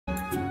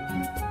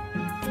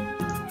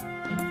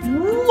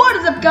What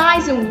is up,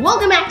 guys, and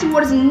welcome back to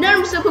what is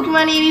another episode of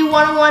Pokemon AV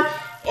 101.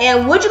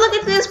 And would you look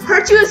at this?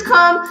 Part 2 has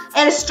come,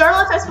 and a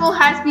Starlight Festival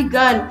has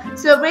begun.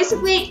 So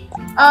basically,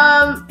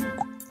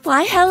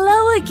 Why,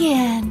 hello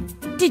again.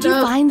 Did you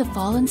find the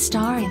fallen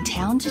star in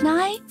town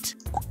tonight?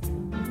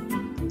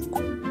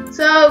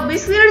 So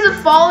basically, there's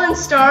a fallen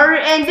star,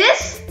 and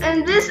this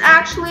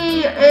actually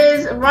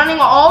is running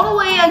all the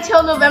way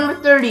until November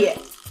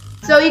 30th.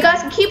 So you guys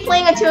can keep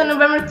playing until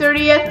November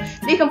 30th.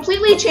 They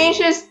completely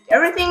changed this.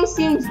 Everything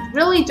seems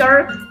really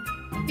dark.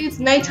 I think it's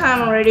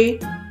nighttime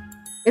already.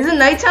 Is it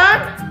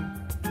nighttime?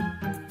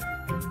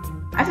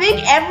 I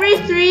think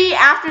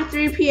after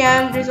 3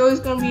 p.m. there's always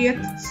going to be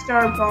a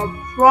star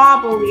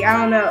probably. I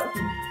don't know.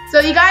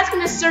 So you guys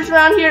can just search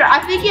around here.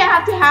 I think you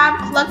have to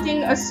have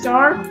collecting a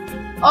star.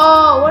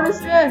 Oh, what is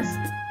this?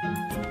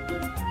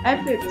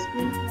 Epic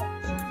screenshot.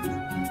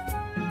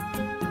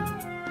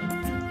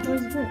 What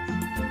is this?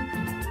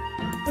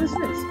 What is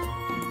this?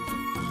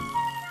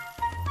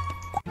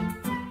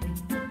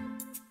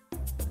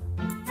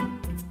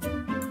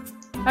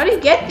 How do you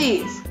get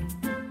these?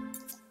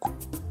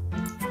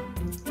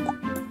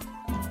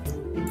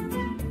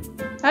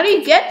 How do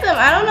you get them?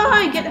 I don't know how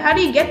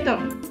do you get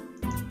them?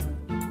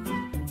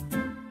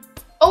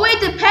 Oh wait,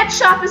 the pet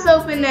shop is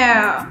open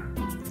now.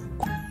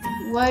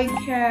 White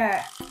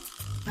cat.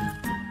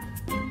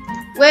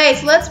 Wait,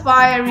 so let's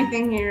buy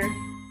everything here.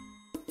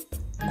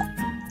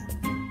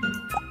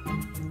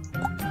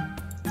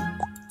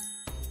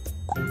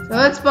 So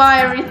let's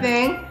buy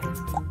everything.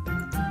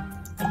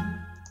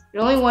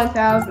 You're only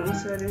 1,000,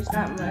 so there's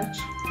not much.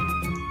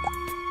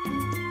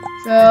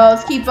 So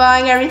let's keep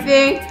buying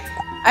everything.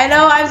 I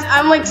know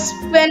I'm like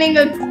spending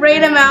a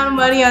great amount of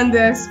money on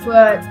this,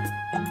 but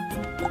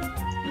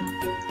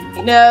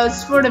you know,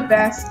 it's for the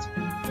best.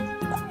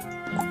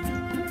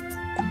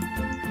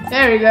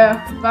 There we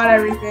go. Bought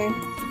everything.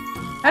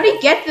 How do you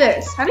get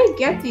this? How do you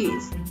get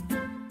these?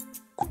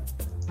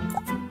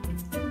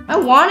 I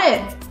want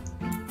it.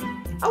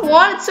 I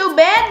want it so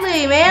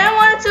badly, man. I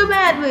want it so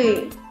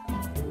badly.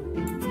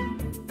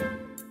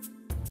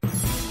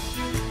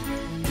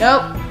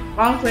 Nope.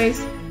 Wrong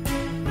place.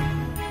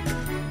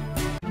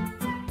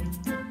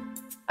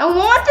 I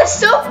want this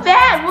so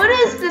bad. What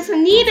is this? I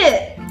need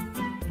it.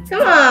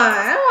 Come on.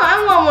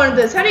 I want one of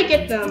this. How do you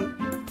get them?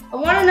 I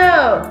want to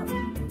know.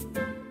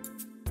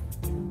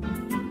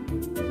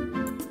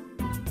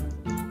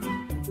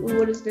 Ooh,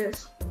 what is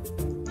this?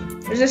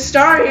 There's a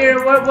star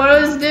here.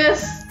 What is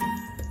this?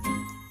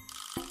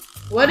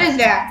 What is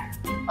that?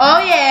 Oh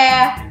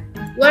yeah.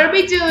 What are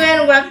we doing?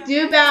 We're gonna have to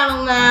do a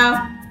battle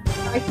now.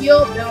 I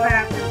feel know what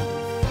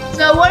happened.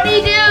 So what do?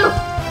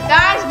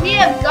 Guys, we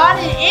have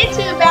gotten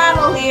into a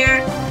battle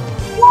here.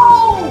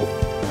 Whoa!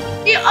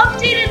 They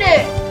updated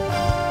it!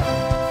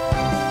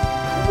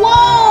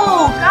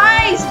 Whoa!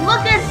 Guys,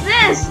 look at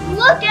this!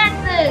 Look at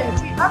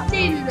this! They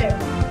updated it.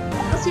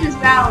 Let's do this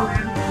battle,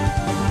 man.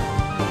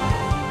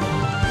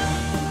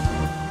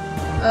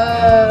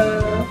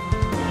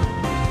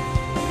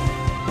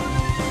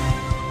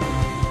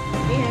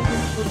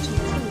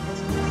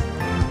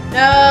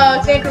 No,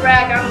 it's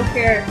incorrect. I don't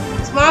care.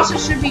 This monster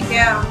should be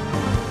down.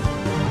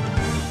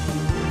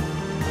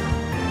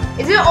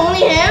 Is it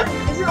only him?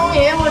 Is it only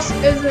him, or is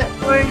it a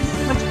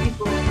bunch of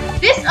people?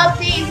 This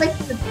update is like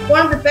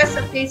one of the best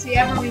updates they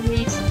ever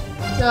released.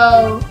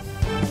 So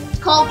it's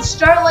called the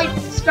Starlight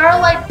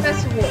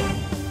Festival.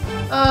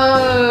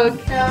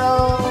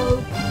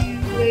 Calculate.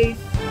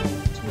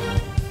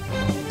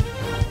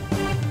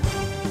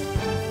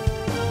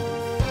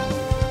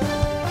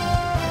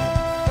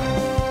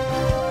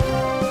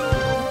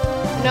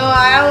 No,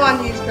 I don't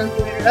want to use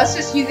calculator. Let's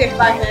just use it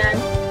by hand.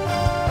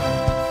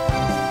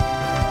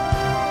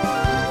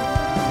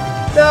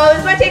 So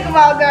this might take a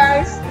while,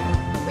 guys.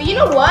 But you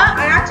know what?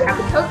 I actually have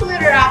a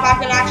calculator app I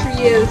can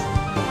actually use.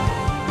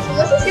 So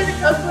let's just use the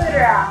calculator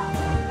app.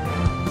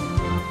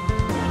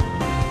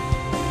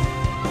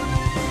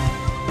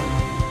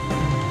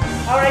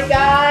 Alright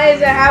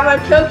guys, I have my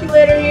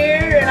calculator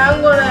here and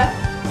I'm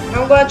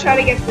gonna try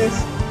to get this.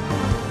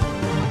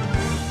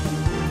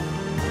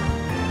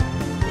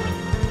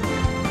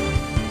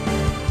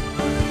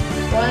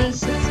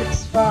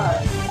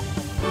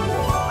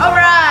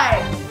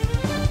 Alright!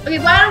 Okay,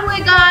 by the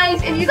way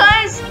guys, if you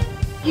guys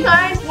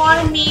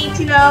wanted me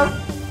to know,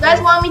 you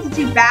guys want me to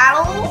do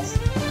battles,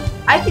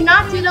 I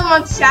cannot do them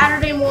on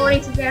Saturday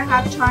morning since I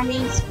have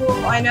Chinese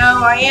school. I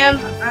know, I am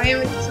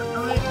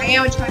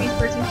a Chinese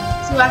person,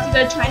 so I have to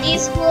go to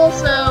Chinese school,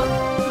 so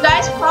you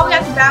guys probably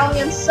have to battle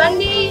me on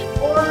Sunday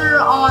or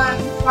on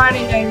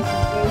Friday night or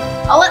something.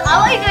 I'll let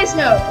you guys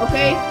know,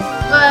 okay?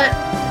 But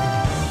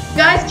you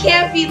guys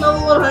can't beat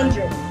level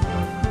 100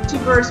 to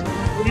verse me.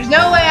 There's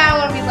no way I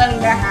want to be letting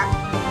that happen.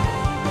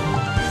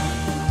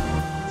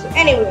 So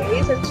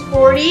anyways, that's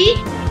 40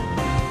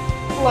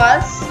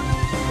 plus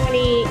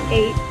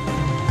 28.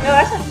 No,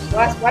 that's not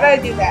plus. Why did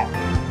I do that?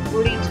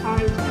 40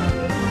 times 28.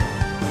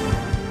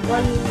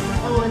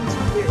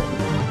 1120.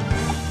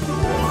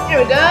 There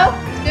we go.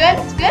 It's good.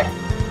 It's good.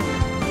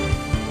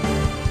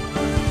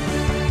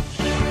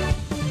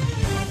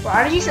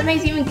 Prodigy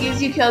sometimes even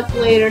gives you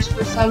calculators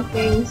for some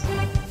things.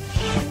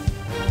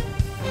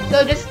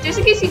 So just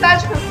in case you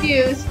guys are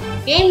confused,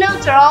 game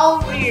notes are all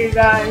over here,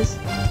 guys.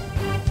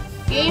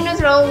 Game notes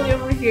are all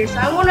over here. So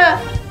I'm gonna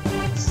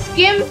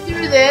skim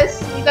through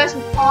this. You guys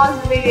can pause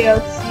the video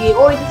to see,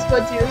 or you can just go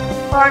to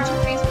Prodigy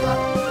Facebook,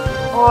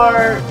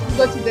 or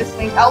go to this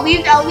link. I'll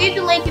leave the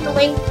link in the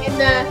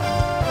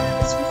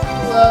description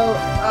below.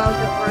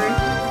 Don't worry.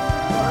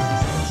 Oh,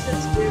 this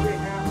is weird right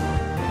now.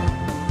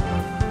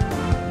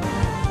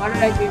 Why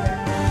did I do that?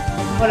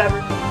 Whatever.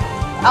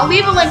 I'll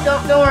leave a link.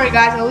 Don't worry,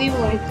 guys. I'll leave a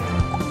link.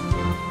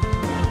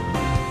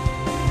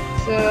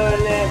 So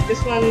then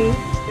this one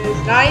is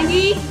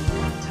 90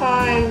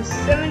 times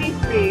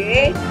 73,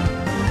 eh?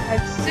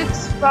 That's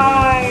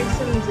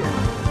 6570.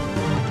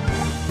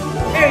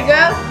 There we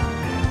go.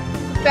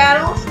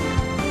 Battles.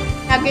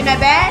 Not good, not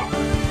bad.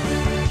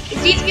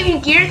 Is these giving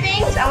gear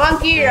things? I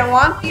want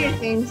gear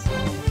things.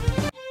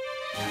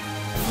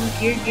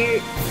 Gear.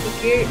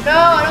 No,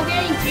 I don't get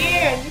any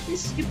gear. This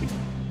is stupid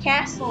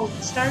castle,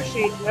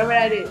 Starshade, whatever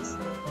that is.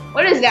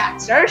 What is that?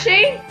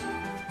 Starshade?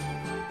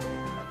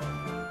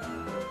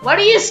 What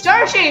do you use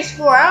star shades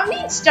for? I don't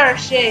need star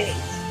shades.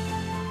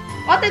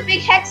 I want the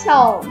big hex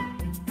helm.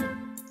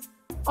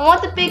 I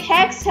want the big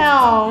hex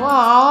helm.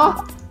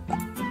 Aww.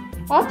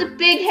 I want the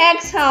big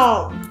hex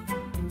helm.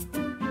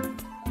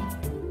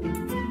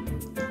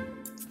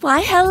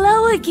 Why,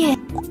 hello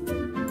again.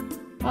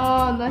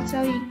 Oh, that's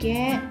how you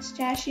get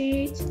star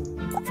shades.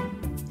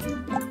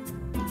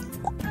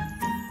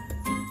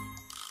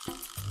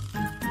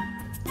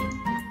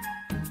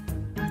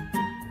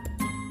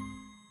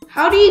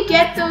 How do you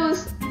get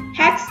those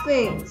hex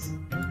things?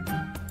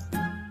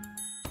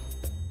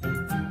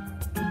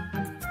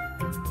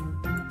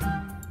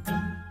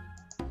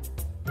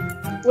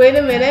 Wait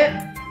a minute.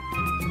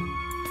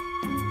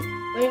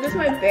 Let me go to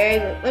my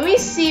bag. Let me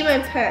see my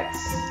pets.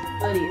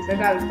 Buddies. I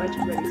got a bunch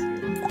of buddies here.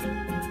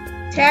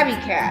 Tabby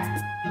Cat.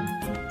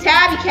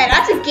 Tabby Cat.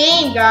 That's a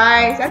game,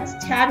 guys. That's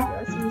Tabby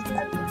Cat. Let's see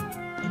Tabby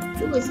Cat.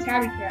 Who is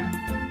Tabby Cat?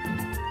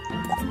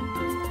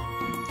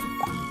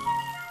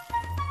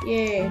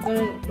 Yeah,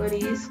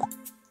 buddies.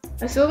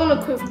 I still want to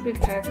equip big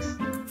hex.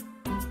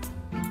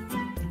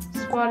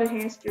 Spotted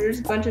hamsters,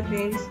 a bunch of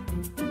things.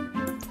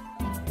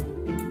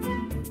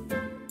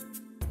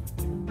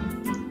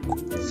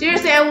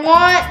 Seriously, I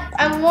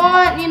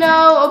want, you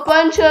know, a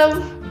bunch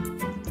of,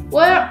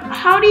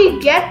 how do you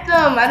get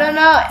them? I don't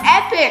know,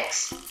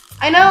 epics.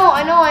 I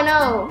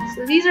know.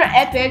 So these are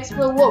epics,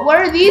 but what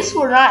are these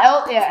for? Not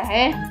out yet,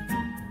 hey?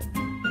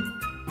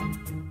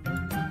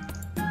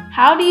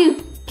 How do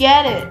you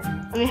get it?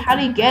 I mean, how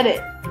do you get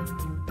it?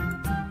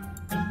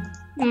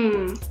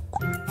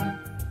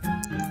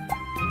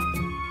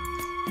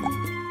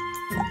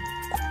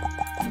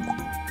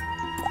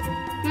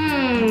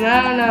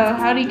 I don't know.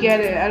 How do you get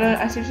it?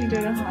 I seriously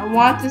don't know. I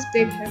want this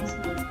big hex.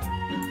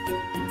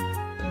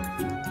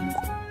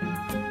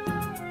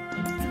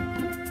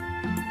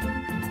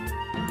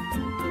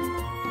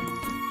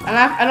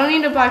 I don't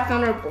need to buy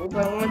Thunderbolt,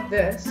 but I want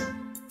this.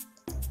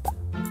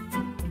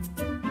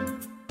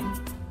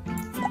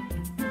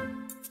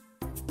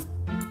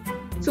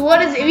 So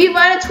what is it? If you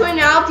buy the twin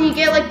now, do you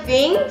get like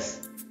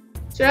things?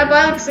 Should I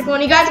buy like a second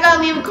one? You guys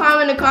gotta leave a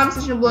comment in the comment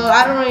section below.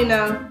 I don't really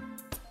know.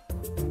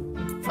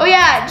 Oh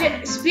yeah,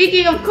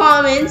 speaking of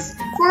comments,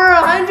 for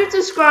 100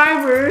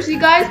 subscribers, you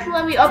guys can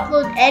let me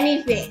upload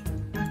anything.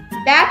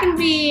 That can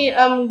be,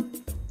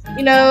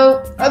 you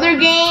know, other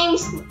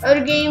games.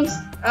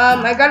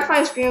 I gotta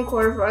find a screen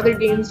recorder for other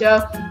games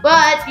though.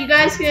 But you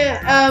guys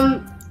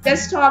can,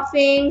 desktop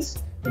things,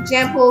 for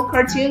example,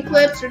 cartoon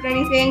clips or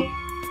anything.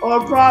 Or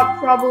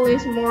probably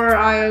some more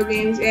IO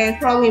games and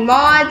probably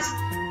mods,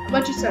 a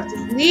bunch of stuff.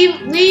 Just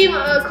leave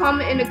a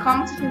comment in the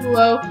comment section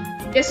below.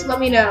 Just let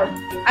me know.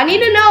 I need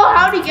to know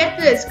how to get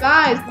this,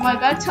 guys. Come on, I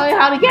gotta tell you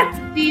how to get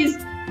these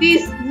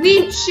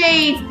leaf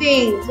shade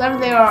things, whatever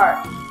they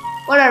are.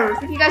 Whatever.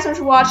 Thank you guys so much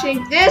for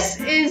watching. This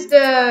is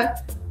the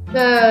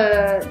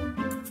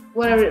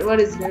what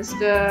is this?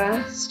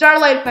 The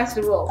Starlight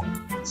Festival.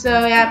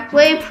 So yeah,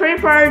 play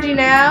Prodigy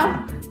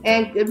now,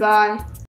 and goodbye.